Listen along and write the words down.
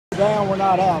down, we're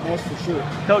not out, that's for sure.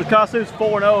 Coach, Kossuth's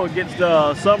 4-0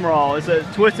 against Summerall. It's a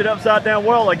twisted upside down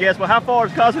world, I guess, but how far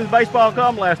has Kossuth's baseball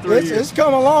come last 3 years? It's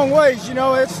come a long ways. You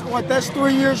know, that's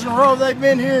 3 years in a row they've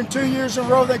been here, and 2 years in a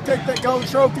row they take that gold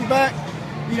trophy back.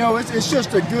 You know, it's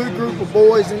just a good group of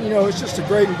boys, and, you know, it's just a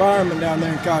great environment down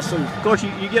there in Kossuth. Of course,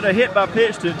 you get a hit by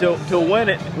pitch to win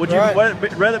it. Would you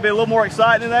rather be a little more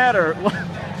exciting than that, or?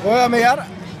 Well, I mean,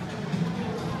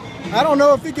 I don't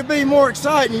know if it could be more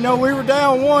exciting. You know, we were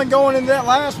down 1 going into that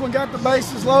last one, got the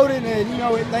bases loaded, and, you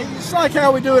know, it's like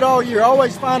how we do it all year.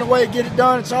 Always find a way to get it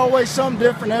done. It's always something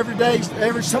different every day,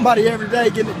 somebody every day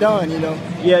getting it done, you know.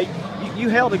 Yeah. You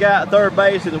held a guy at third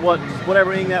base in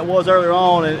whatever inning that was earlier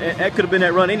on, and that could have been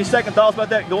that run. Any second thoughts about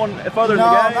that going further in the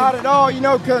game? No, not at all. You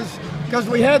know, because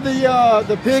we had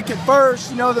the pick at first.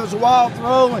 You know, there was a wild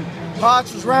throw, and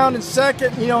Potts was rounding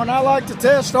second. You know, and I like to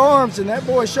test arms, and that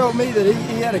boy showed me that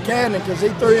he had a cannon because he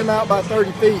threw him out by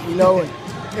 30 feet. You know,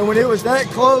 and when it was that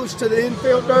close to the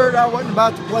infield dirt, I wasn't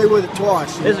about to play with it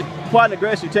twice. It's quite an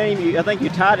aggressive team. I think you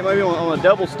tied it maybe on a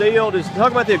double steal. Just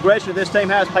talk about the aggression of this team.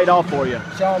 How it's paid off for you.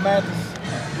 Sean Mathis.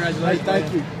 Congratulations. Hey,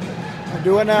 thank you. I'm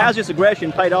doing now. How's this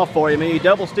aggression paid off for you? I mean, you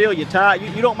double steal, you tie.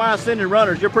 You don't mind sending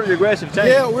runners. You're a pretty aggressive team.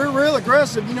 Yeah, we're real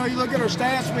aggressive. You know, you look at our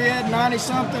stats, we had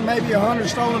 90-something, maybe 100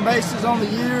 stolen bases on the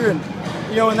year. And,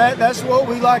 you know, and that's what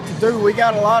we like to do. We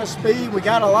got a lot of speed. We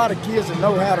got a lot of kids that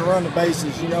know how to run the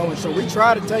bases, you know. And so we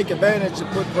try to take advantage and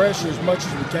put pressure as much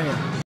as we can.